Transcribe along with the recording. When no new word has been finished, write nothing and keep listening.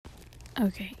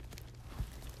Okay.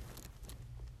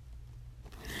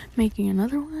 Making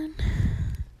another one.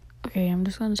 Okay, I'm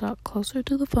just gonna talk closer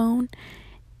to the phone,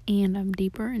 and I'm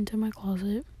deeper into my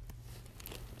closet.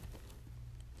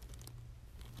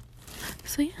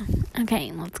 So yeah.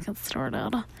 Okay, let's get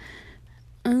started.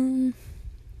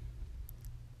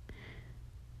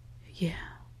 Yeah.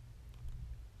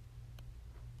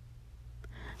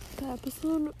 The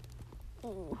episode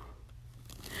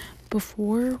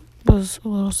before was a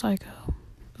little psycho.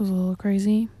 It was a little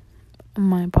crazy.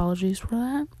 My apologies for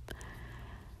that.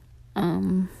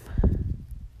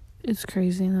 It's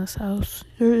crazy in this house.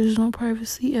 There is no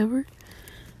privacy ever.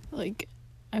 Like,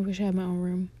 I wish I had my own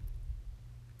room.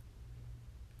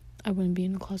 I wouldn't be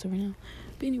in the closet right now.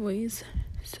 But anyways,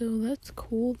 so that's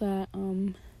cool that, I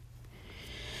can't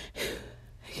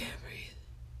breathe.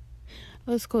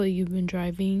 That's cool that you've been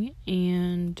driving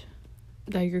and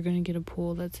that you're gonna get a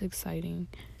pool. That's exciting.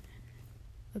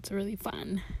 That's really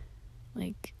fun.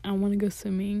 Like, I want to go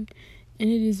swimming, and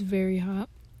it is very hot.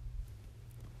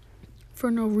 For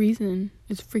no reason.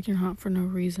 It's freaking hot for no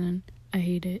reason. I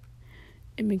hate it.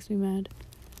 It makes me mad.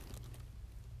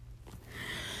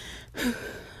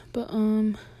 But,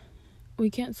 we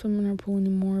can't swim in our pool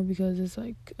anymore because it's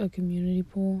like a community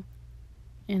pool.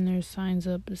 And there's signs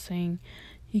up saying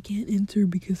you can't enter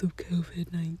because of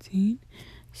COVID-19.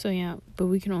 So, yeah, but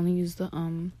we can only use the,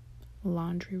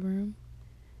 laundry room.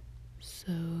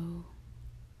 So,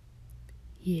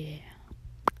 yeah.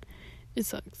 It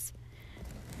sucks.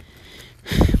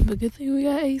 But good thing we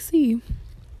got AC.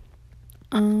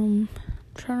 I'm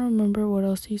trying to remember what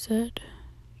else you said.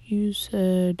 You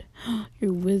said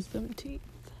your wisdom teeth.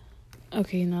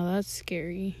 Okay, now that's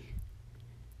scary.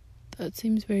 That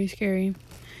seems very scary.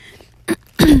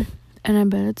 And I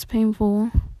bet it's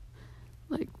painful.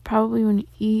 Like, probably when you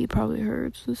eat, it probably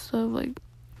hurts and stuff. Like,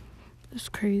 it's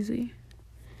crazy.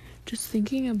 Just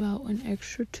thinking about an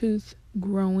extra tooth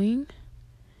growing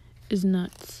is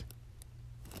nuts.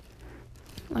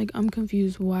 Like, I'm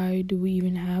confused. Why do we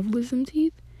even have wisdom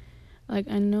teeth? Like,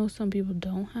 I know some people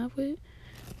don't have it,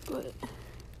 but,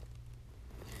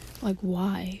 like,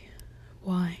 why?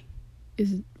 Why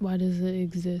does it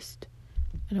exist?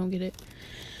 I don't get it.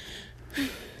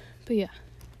 But yeah,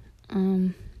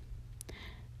 I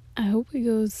hope it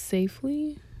goes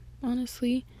safely,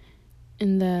 honestly,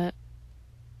 and that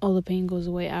all the pain goes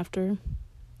away after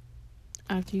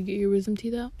you get your wisdom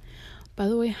teeth out. By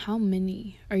the way, how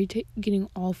many? Are you getting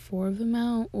all 4 of them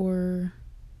out, or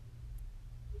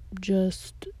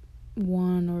just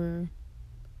one, or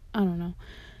I don't know.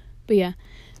 But yeah,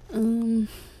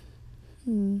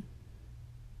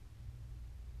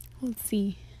 let's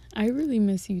see. I really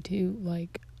miss you too.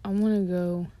 Like, I want to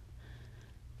go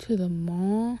to the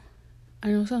mall. I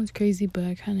know it sounds crazy, but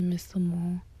I kind of miss the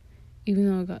mall, even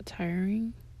though it got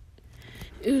tiring.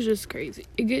 It was just crazy.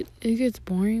 It gets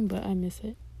boring, but I miss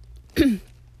it.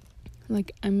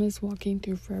 Like, I miss walking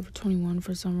through Forever 21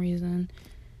 for some reason,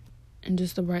 and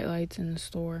just the bright lights in the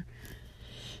store.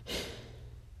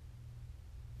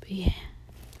 But yeah.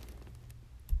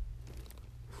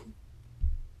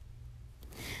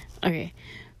 Okay.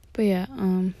 But yeah,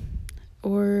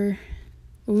 or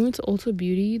we went to Ulta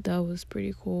Beauty. That was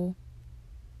pretty cool.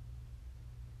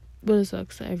 But it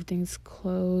sucks that everything's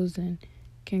closed and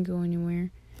can't go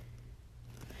anywhere.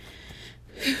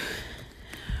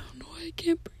 No, I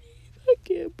can't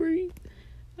breathe.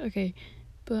 Okay,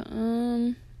 but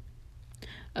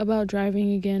about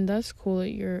driving again, that's cool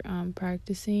that you're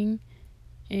practicing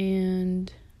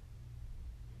and,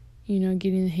 you know,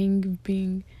 getting the hang of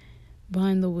being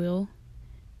behind the wheel.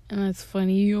 And that's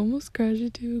funny, you almost crashed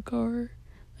into a car.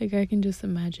 Like, I can just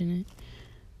imagine it.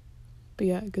 But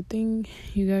yeah, good thing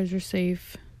you guys are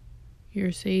safe.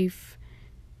 You're safe.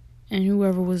 And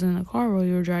whoever was in the car while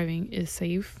you were driving is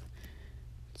safe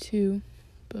too.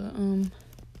 But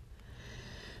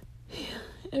yeah,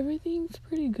 everything's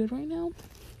pretty good right now.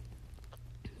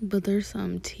 But there's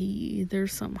some tea.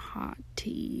 There's some hot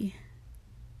tea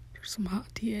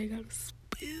I gotta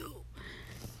spill.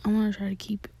 I want to try to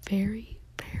keep it very,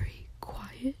 very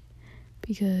quiet,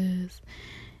 because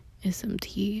it's some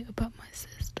tea about my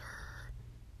sister.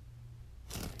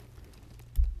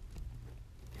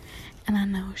 And I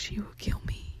know she will kill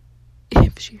me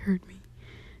if she heard me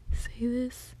say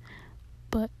this.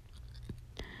 But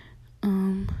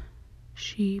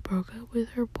she broke up with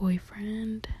her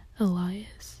boyfriend,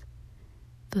 Elias,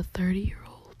 the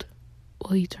 30-year-old.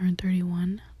 Well, he turned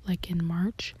 31, like, in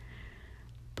March.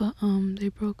 But, they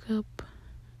broke up,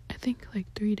 I think, like,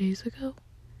 3 days ago.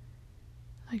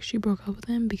 Like, she broke up with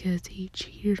him because he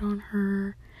cheated on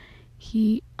her.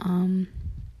 He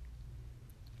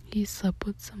slept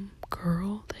with some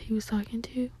girl that he was talking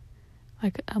to,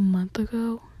 like, a month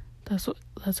ago. That's what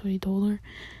he told her.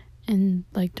 And,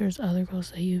 like, there's other girls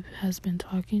that he has been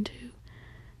talking to.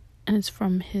 And it's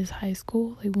from his high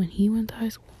school, like, when he went to high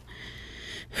school.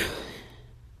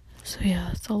 So, yeah,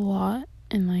 that's a lot.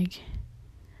 And, like,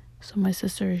 so my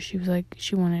sister, she was like,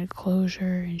 she wanted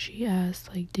closure. And she asked,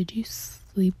 like, did you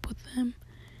sleep with them?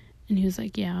 And he was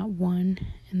like, yeah, one.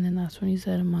 And then that's when he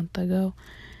said a month ago.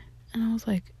 And I was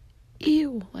like,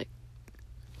 ew. Like,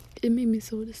 it made me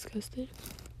so disgusted.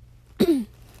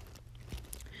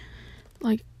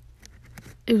 Like,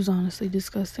 it was honestly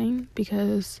disgusting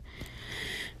because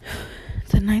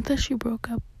the night that she broke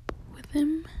up with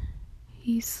him,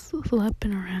 he slept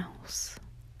in her house.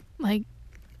 Like,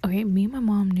 okay, me and my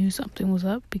mom knew something was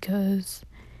up because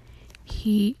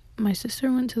my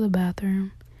sister went to the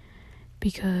bathroom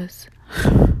because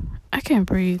I can't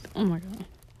breathe. Oh my god.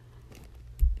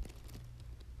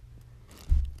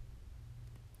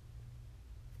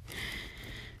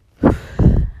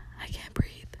 I can't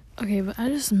breathe. Okay, but I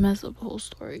just messed up the whole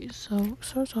story. So, it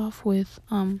starts off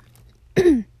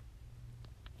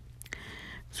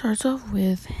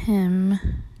with him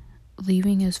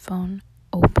leaving his phone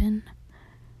open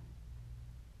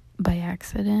by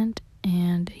accident,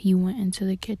 and he went into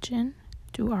the kitchen,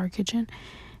 to our kitchen,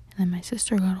 and then my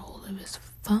sister got a hold of his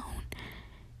phone,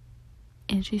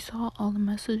 and she saw all the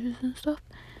messages and stuff,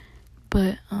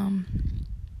 but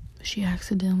she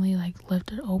accidentally, like,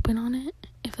 left it open on it,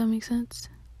 if that makes sense.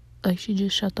 Like, she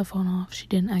just shut the phone off. She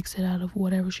didn't exit out of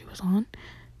whatever she was on.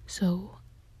 So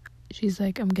she's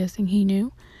like, I'm guessing he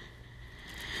knew.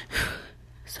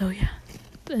 So yeah,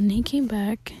 then he came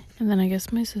back, and then I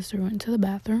guess my sister went to the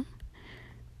bathroom,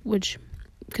 which,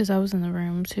 because I was in the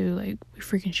room too, like, we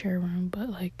freaking share a room, but,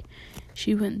 like,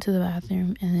 she went to the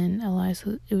bathroom, and then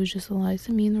it was just Eliza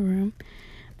and me in the room,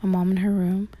 my mom in her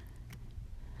room.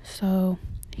 So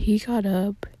he got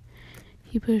up,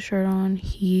 he put his shirt on,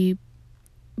 he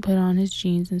put on his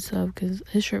jeans and stuff, because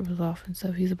his shirt was off and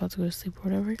stuff. He's about to go to sleep or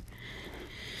whatever,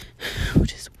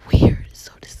 which is weird. It's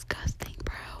so disgusting,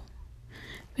 bro.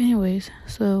 But anyways,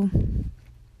 so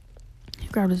he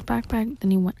grabbed his backpack,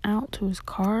 then he went out to his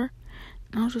car,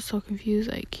 and I was just so confused.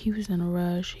 Like, he was in a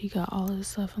rush, he got all his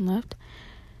stuff and left.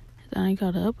 Then I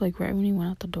got up, like, right when he went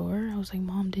out the door. I was like,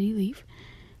 Mom, did he leave?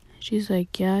 And she's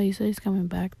like, yeah, he said he's coming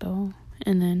back though.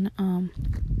 And then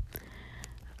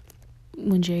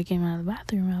when Jay came out of the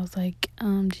bathroom, I was like,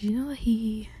 did you know that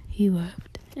he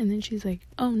left? And then she's like,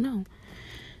 oh no.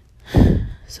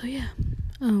 So yeah,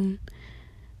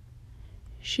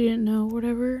 she didn't know,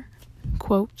 whatever,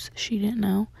 quotes, she didn't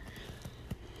know.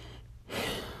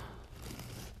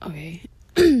 Okay.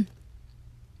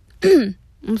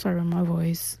 I'm sorry about my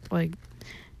voice. Like,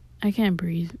 I can't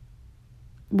breathe.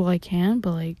 Well, I can,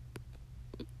 but, like,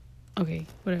 okay,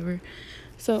 whatever.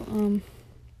 So,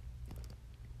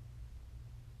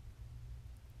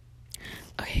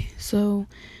 okay, so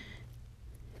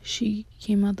she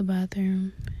came out the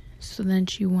bathroom, so then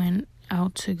she went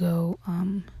out to go,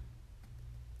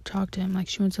 talk to him. Like,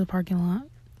 she went to the parking lot.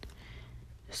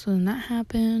 So then that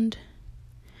happened.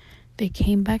 They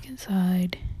came back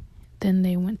inside. Then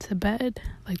they went to bed.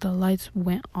 Like, the lights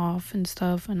went off and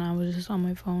stuff, and I was just on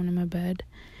my phone in my bed.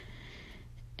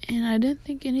 And I didn't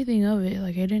think anything of it.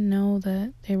 Like, I didn't know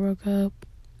that they broke up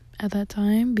at that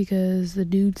time because the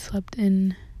dude slept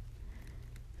in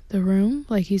the room.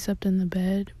 Like, he slept in the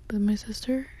bed with my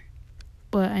sister.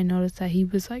 But I noticed that he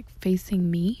was, like,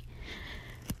 facing me.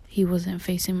 He wasn't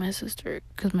facing my sister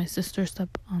because my sister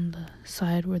slept on the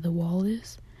side where the wall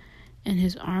is. And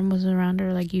his arm was around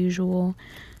her like usual.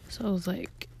 So I was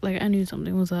like I knew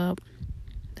something was up.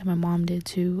 That my mom did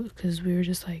too, because we were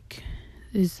just like,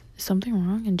 is something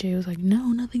wrong? And Jay was like, no,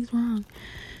 nothing's wrong.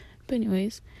 But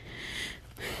anyways,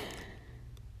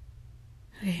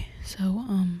 okay, so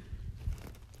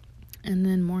and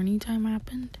then morning time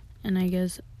happened, and I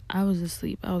guess I was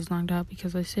asleep. I was knocked out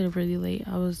because I stayed up really late.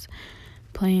 I was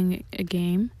playing a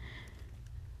game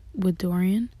with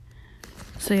Dorian.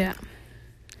 So yeah,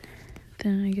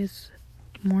 then I guess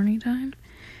morning time,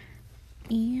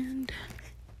 and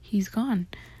he's gone.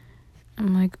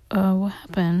 I'm like, what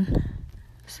happened?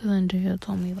 So then Jaya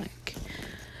told me, like,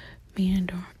 me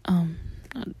and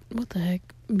what the heck,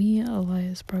 me and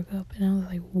Elias broke up. And I was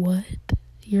like, what?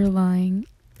 You're lying.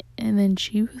 And then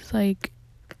she was like,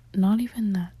 not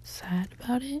even that sad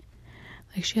about it.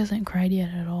 Like, she hasn't cried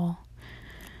yet at all,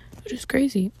 which is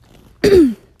crazy.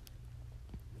 But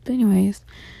anyways,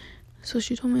 so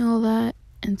she told me all that.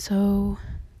 And so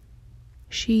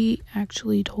she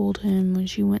actually told him when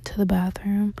she went to the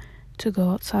bathroom to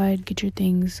go outside, get your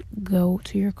things, go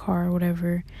to your car or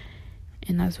whatever,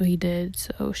 And that's what he did.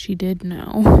 So she did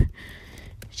know.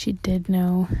 She did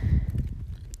know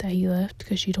that he left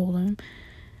because she told him.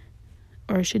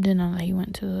 Or she did know that he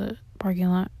went to the parking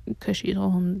lot because she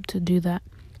told him to do that.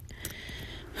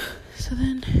 So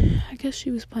then, I guess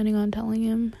she was planning on telling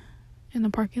him in the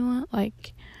parking lot.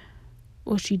 Like,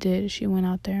 well, she did. She went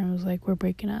out there and was like, we're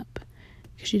breaking up.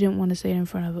 Because she didn't want to say it in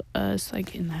front of us,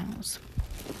 like, in the house.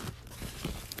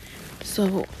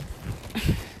 So,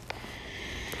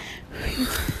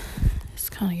 it's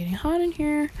kind of getting hot in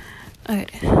here.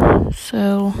 Okay,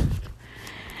 so,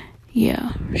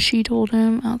 yeah, she told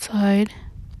him outside.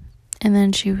 And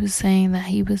then she was saying that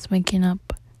he was making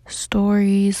up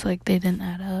stories, like, they didn't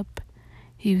add up.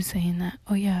 He was saying that,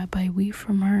 oh, yeah, I buy weed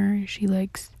from her. She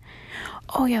likes,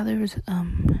 oh, yeah, there was,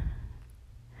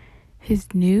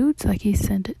 his nudes, like, he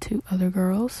sent it to other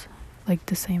girls. Like,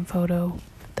 the same photo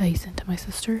that he sent to my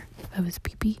sister. That was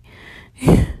pee-pee.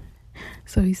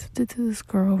 So he sent it to this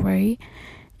girl, right?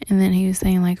 And then he was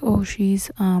saying, like, oh,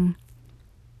 she's, I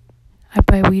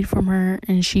buy weed from her,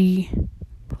 and she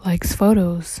likes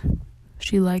photos.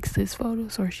 She likes his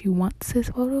photos, or she wants his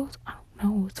photos. I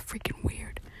don't know. It's freaking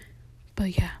weird.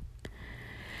 But, yeah.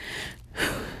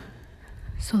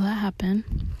 So that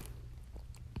happened.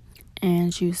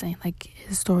 And she was saying, like,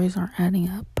 his stories aren't adding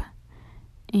up.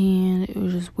 And it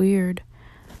was just weird.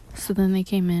 So then they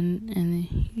came in, and,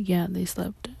 yeah, they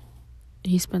slept.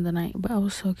 He spent the night. But I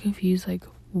was so confused, like,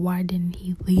 why didn't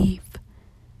he leave?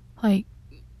 Like,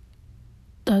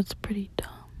 that's pretty dumb.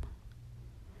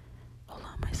 Hold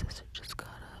on, my sister just got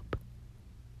up.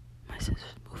 My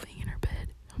sister's moving in her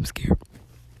bed. I'm scared.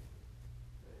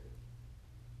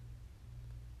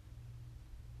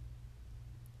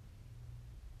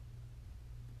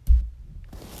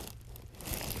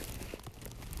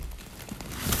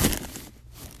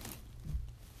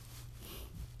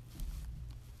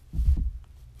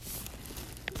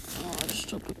 Oh, I just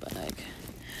dropped a bag.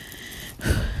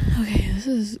 Okay, this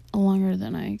is longer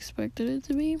than I expected it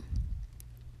to be.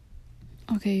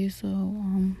 Okay, so,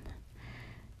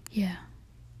 yeah.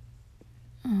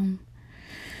 Where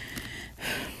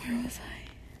was I?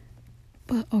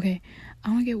 But, okay, I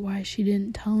don't get why she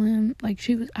didn't tell him. Like,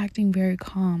 she was acting very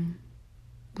calm,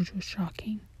 which was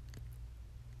shocking.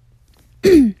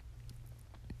 I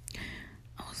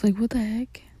was like, what the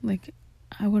heck? Like,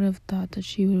 I would have thought that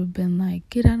she would have been like,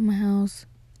 get out of my house.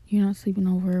 You're not sleeping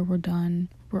over. We're done.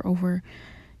 We're over.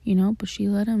 You know? But she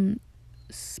let him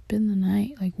spend the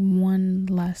night, like, one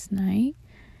last night.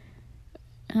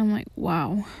 And I'm like,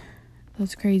 wow.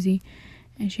 That's crazy.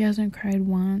 And she hasn't cried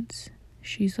once.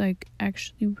 She's, like,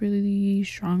 actually really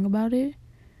strong about it,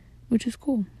 which is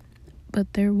cool.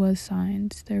 But there was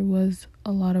signs. There was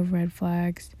a lot of red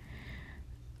flags.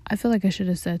 I feel like I should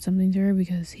have said something to her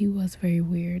because he was very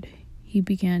weird. He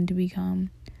began to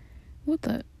become... What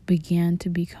the... Began to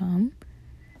become?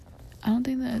 I don't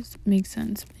think that makes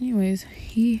sense. But anyways,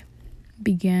 he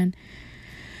began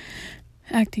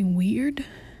acting weird.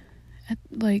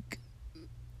 Like...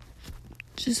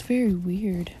 Just very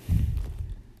weird.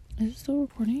 Is it still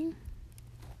recording?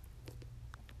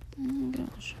 Oh my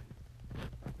gosh.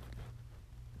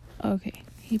 Okay.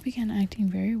 He began acting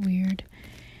very weird.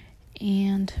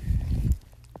 And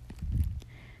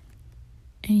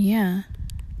yeah.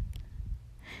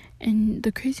 And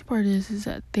the crazy part is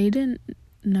that they didn't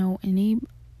know any,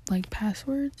 like,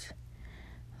 passwords.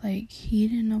 Like, he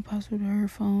didn't know password to her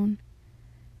phone.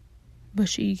 But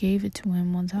she gave it to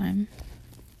him one time.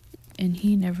 And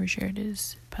he never shared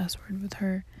his password with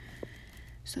her.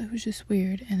 So it was just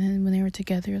weird. And then when they were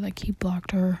together, like, he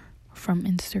blocked her from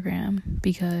Instagram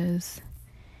because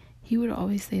he would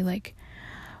always say, like,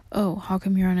 oh, how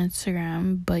come you're on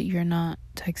Instagram but you're not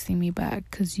texting me back?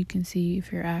 Because you can see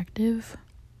if you're active,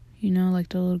 you know, like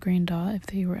the little green dot, if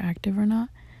they were active or not.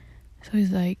 So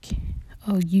he's like,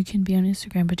 oh, you can be on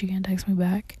Instagram but you can't text me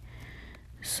back.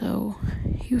 So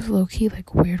he was low-key,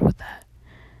 like, weird with that.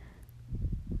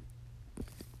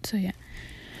 So yeah,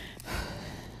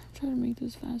 try to make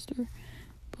this faster.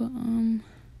 But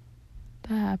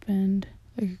that happened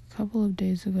like a couple of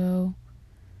days ago.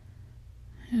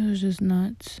 It was just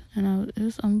nuts. And it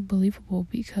was unbelievable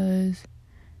because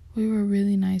we were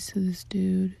really nice to this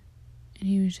dude. And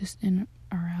he was just in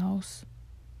our house.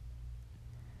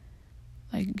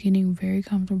 Like, getting very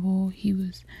comfortable. He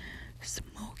was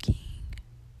smoking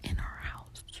in our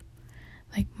house.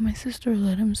 Like, my sister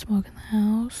let him smoke in the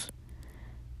house.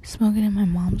 Smoking in my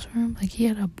mom's room. Like, he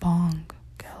had a bong.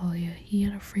 Galilea. He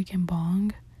had a freaking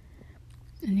bong.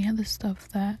 And he had this stuff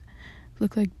that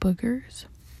looked like boogers.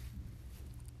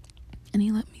 And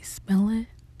he let me smell it.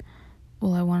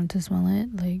 Well, I wanted to smell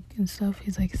it, like, and stuff.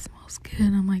 He's like, it smells good.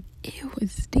 I'm like, ew,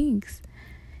 it stinks.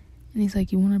 And he's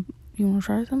like, you wanna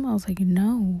try some? I was like,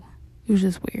 no. It was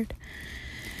just weird.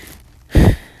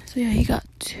 So yeah, he got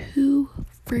too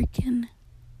freaking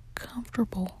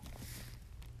comfortable.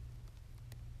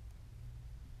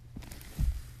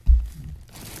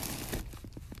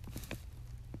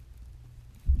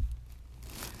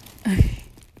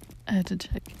 I had to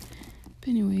check. But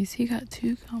anyways, he got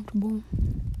too comfortable.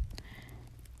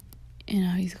 And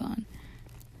now he's gone.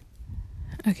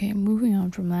 Okay, moving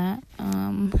on from that.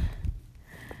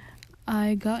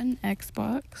 I got an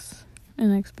Xbox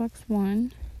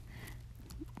One.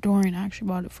 Dorian actually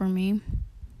bought it for me.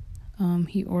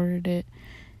 He ordered it.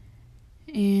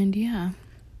 And yeah.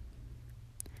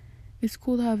 It's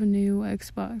cool to have a new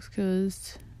Xbox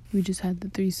because we just had the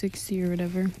 360 or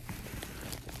whatever.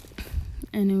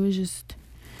 And it was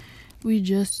we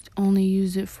just only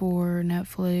use it for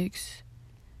Netflix,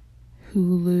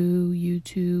 Hulu,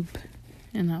 YouTube,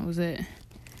 and that was it.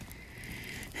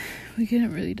 We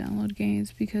couldn't really download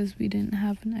games because we didn't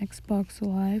have an Xbox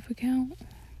Live account.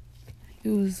 It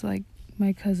was like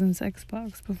my cousin's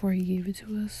Xbox before he gave it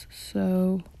to us,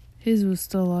 so his was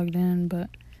still logged in, but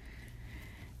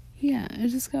yeah, it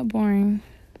just got boring.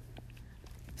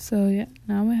 So yeah,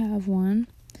 now I have one.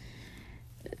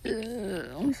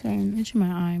 I'm sorry, I'm itching my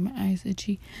eye. My eye's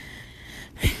itchy.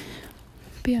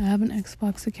 But yeah, I have an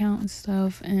Xbox account and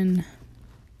stuff, and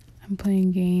I'm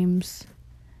playing games.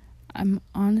 I'm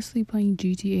honestly playing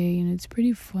GTA, and it's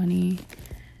pretty funny.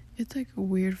 It's like a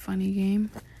weird, funny game.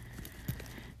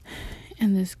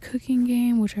 And this cooking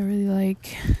game, which I really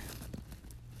like.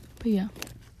 But yeah.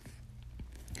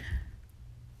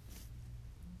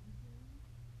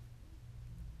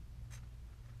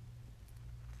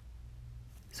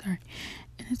 Sorry.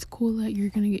 And it's cool that you're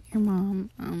gonna get your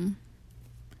mom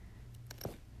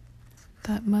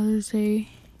that Mother's Day,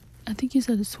 I think you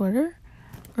said a sweater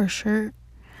or a shirt,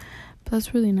 but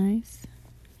that's really nice.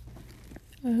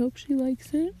 I hope she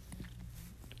likes it.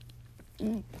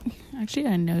 Actually,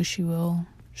 I know she will.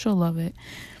 She'll love it.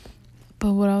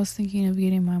 But what I was thinking of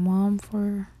getting my mom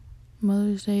for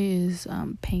Mother's Day is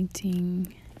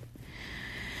painting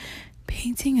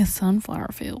a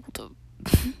sunflower field.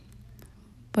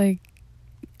 Like,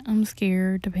 I'm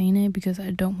scared to paint it because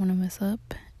I don't want to mess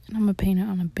up, and I'm gonna paint it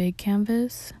on a big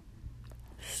canvas.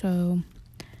 So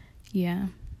yeah.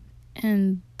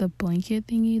 And the blanket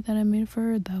thingy that I made for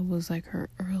her, that was like her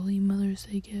early Mother's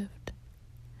Day gift,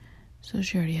 so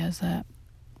she already has that.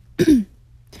 But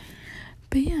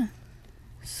yeah,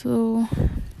 so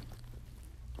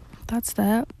that's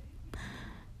that.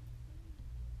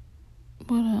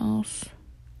 What else?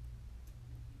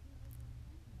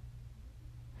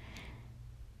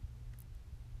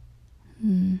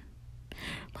 My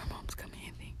mom's coming,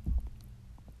 I think.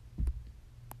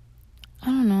 I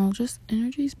don't know, just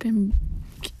energy's been...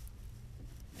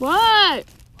 What?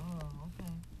 Oh,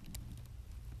 okay.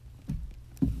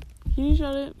 Can you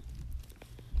shut it?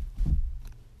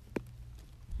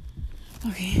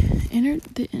 Okay,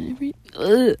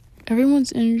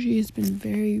 everyone's energy has been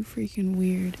very freaking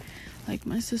weird. Like,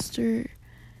 my sister...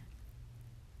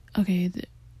 Okay, this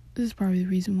is probably the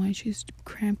reason why she's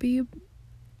crampy,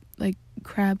 like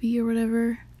crabby or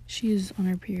whatever. She is on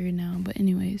her period now, but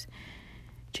anyways,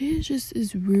 Jay just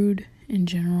is rude in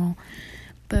general.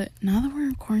 But now that we're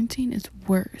in quarantine, it's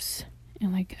worse.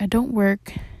 And like, I don't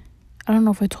work. I don't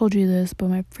know if I told you this, but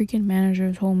my freaking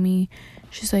manager told me,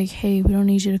 she's like, hey, we don't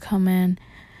need you to come in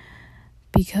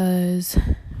because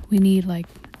we need like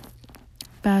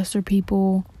faster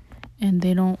people, and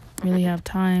they don't really have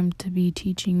time to be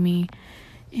teaching me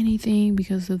anything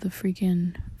because of the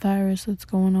freaking virus that's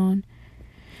going on.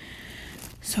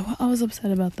 So I was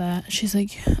upset about that. She's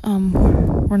like,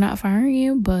 we're not firing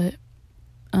you, but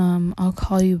I'll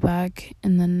call you back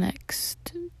in the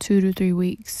next 2 to 3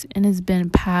 weeks. And it's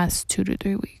been past 2 to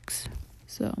 3 weeks.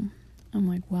 So I'm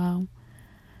like, wow.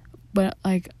 But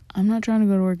like, I'm not trying to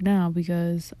go to work now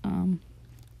because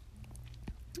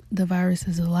the virus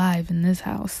is alive in this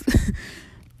house.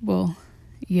 Well,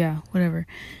 yeah, whatever.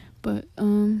 But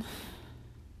I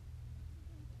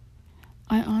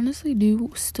honestly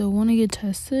do still want to get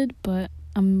tested, but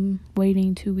I'm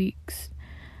waiting 2 weeks.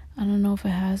 I don't know if it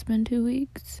has been 2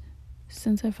 weeks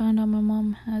since I found out my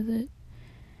mom has it,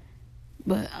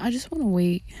 but I just want to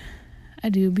wait. I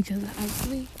do, because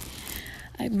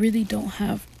I really don't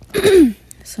have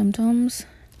symptoms.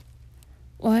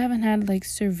 Well, I haven't had like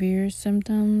severe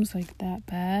symptoms like that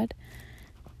bad,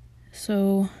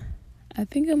 so I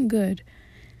think I'm good.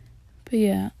 But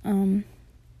yeah, and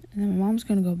then my mom's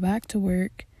gonna go back to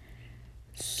work,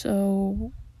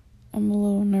 so I'm a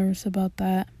little nervous about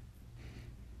that.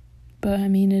 But I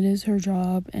mean, it is her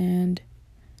job, and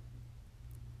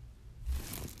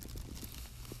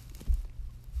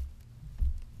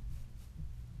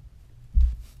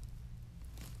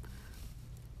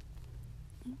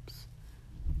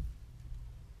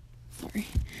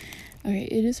Okay,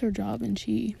 it is her job, and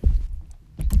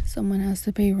someone has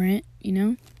to pay rent, you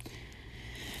know?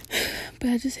 But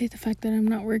I just hate the fact that I'm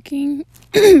not working.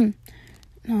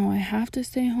 No, I have to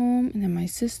stay home, and then my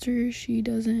sister, she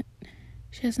hasn't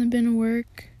been to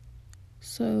work,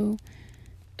 so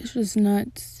it's just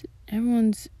nuts.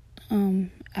 Everyone's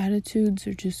attitudes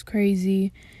are just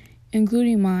crazy,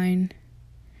 including mine.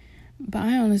 But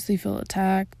I honestly feel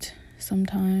attacked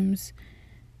sometimes,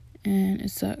 and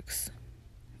it sucks.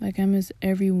 Like, I miss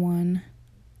everyone.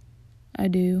 I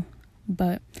do.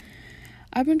 But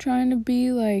I've been trying to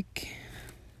be, like,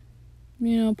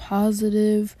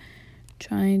 positive,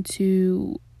 trying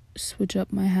to switch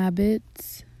up my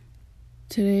habits.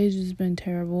 Today's just been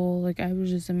terrible. Like, I was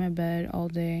just in my bed all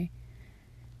day,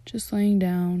 just laying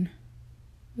down.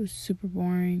 It was super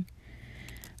boring.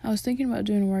 I was thinking about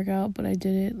doing a workout, but I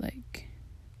did it, like,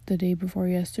 the day before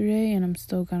yesterday, and I'm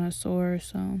still kind of sore,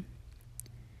 so,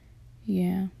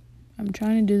 yeah. I'm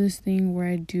trying to do this thing where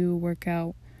I do a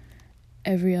workout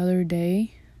every other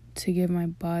day to give my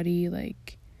body,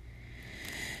 like,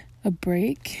 a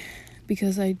break,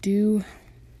 because I do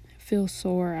feel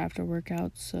sore after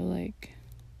workouts, so, like,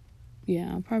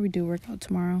 yeah, I'll probably do a workout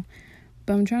tomorrow.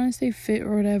 But I'm trying to stay fit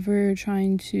or whatever,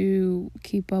 trying to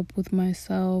keep up with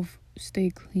myself, stay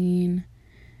clean,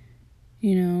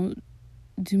 I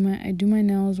do my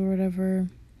nails or whatever.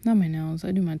 Not my nails,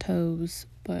 I do my toes,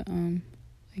 but I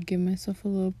give myself a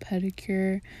little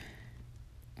pedicure,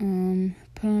 put on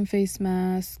a face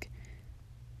mask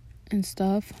and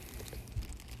stuff.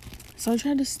 So I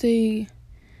try to stay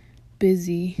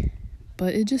busy,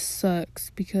 but it just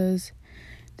sucks because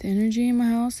the energy in my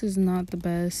house is not the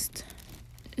best.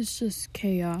 It's just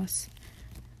chaos.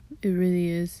 It really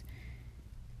is.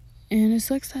 And it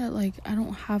sucks that, like, I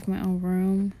don't have my own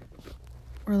room,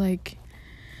 or, like,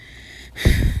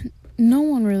 no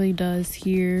one really does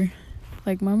here.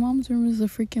 Like, my mom's room is the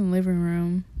freaking living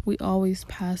room. We always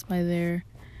pass by there.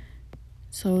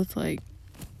 So it's like,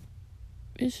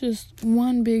 it's just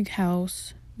one big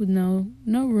house with no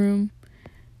room.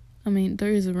 I mean,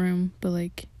 there is a room, but,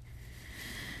 like,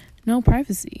 no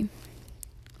privacy.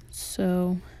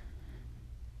 So,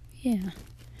 yeah.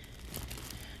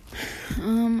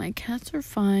 My cats are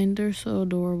fine. They're so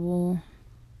adorable.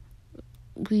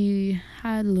 We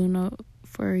had Luna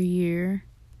for a year.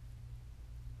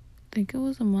 I think it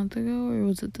was a month ago, or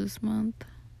was it this month?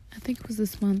 I think it was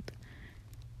this month.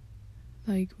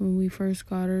 Like, when we first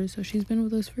got her. So she's been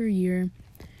with us for a year.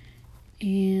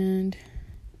 And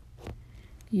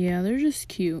yeah, they're just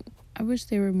cute. I wish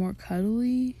they were more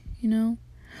cuddly,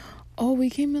 Oh, we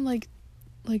came in like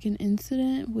an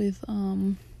incident with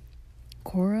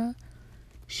Cora.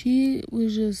 She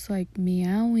was just, like,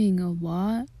 meowing a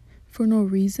lot for no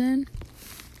reason.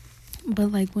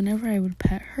 But, like, whenever I would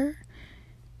pet her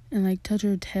and, like, touch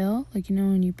her tail, like,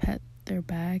 when you pet their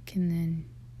back and then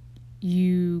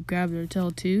you grab their tail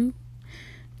too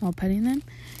while petting them,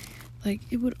 like,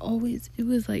 it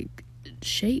was like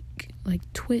shake, like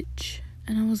twitch,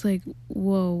 and I was like,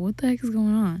 whoa, what the heck is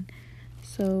going on?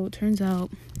 So it turns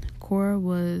out Cora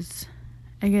was,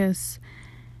 I guess,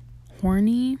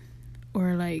 horny,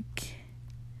 or, like,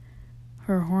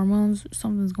 her hormones,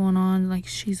 something's going on, like,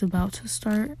 she's about to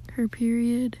start her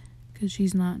period because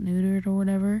she's not neutered or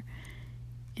whatever.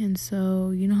 And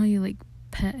so, you know how you, like,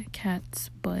 pet a cat's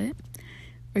butt,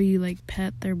 or you, like,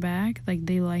 pet their back, like,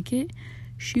 they like it?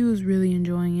 She was really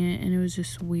enjoying it, and it was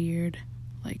just weird.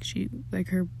 Like,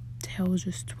 her tail was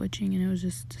just twitching, and it was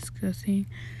just disgusting.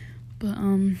 But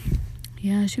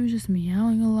yeah, she was just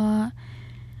meowing a lot,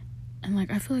 and,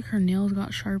 like, I feel like her nails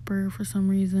got sharper for some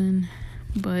reason,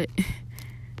 but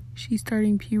she's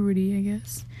starting puberty, I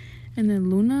guess. And then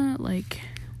Luna, like,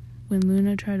 when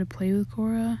Luna tried to play with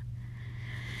Cora,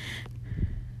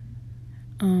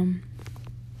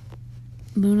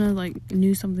 Luna, like,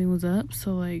 knew something was up,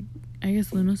 so, like, I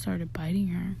guess Luna started biting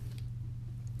her.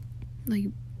 Like,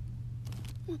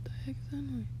 what the heck is that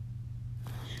noise?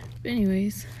 But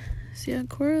anyways, so yeah,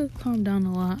 Cora calmed down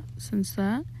a lot since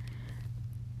that.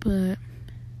 But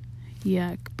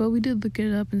yeah, but we did look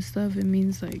it up and stuff. It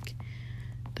means, like,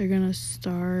 they're gonna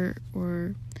start,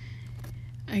 or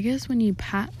I guess when you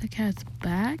pat the cat's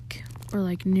back, or,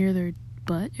 like, near their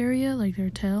butt area, like their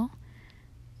tail,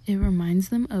 it reminds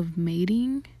them of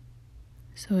mating,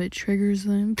 so it triggers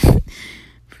them.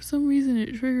 For some reason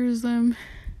it triggers them,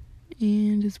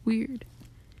 and it's weird.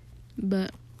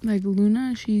 But, like,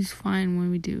 Luna, she's fine when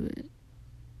we do it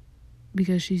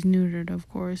because she's neutered, of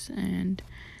course.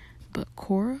 But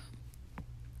Cora,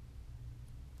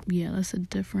 yeah, that's a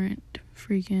different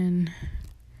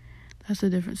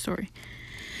story.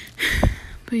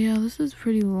 But yeah, this is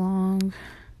pretty long.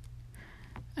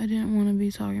 I didn't want to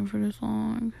be talking for this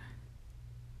long.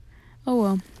 Oh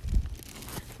well.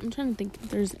 I'm trying to think if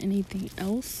there's anything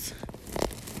else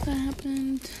that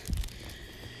happened.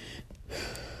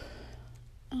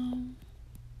 I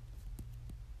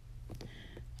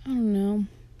don't know.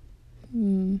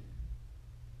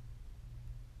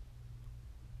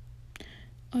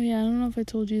 Oh yeah, I don't know if I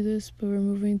told you this, but we're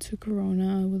moving to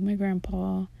Corona with my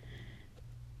grandpa.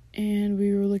 And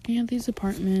we were looking at these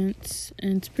apartments,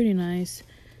 and it's pretty nice.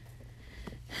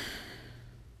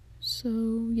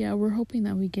 So, yeah, we're hoping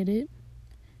that we get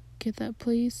that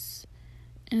place.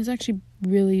 And it's actually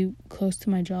really close to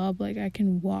my job. Like, I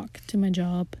can walk to my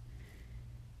job.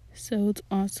 So, it's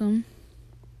awesome.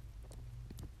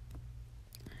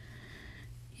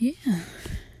 Yeah.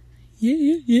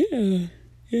 Yeah.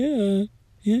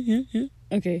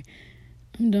 Okay,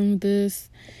 I'm done with this.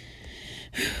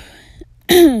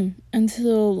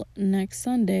 Until next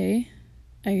Sunday,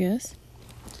 I guess.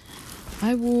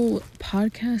 I will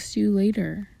podcast you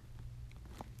later.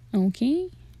 Okay?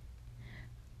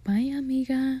 Bye,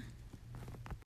 amiga.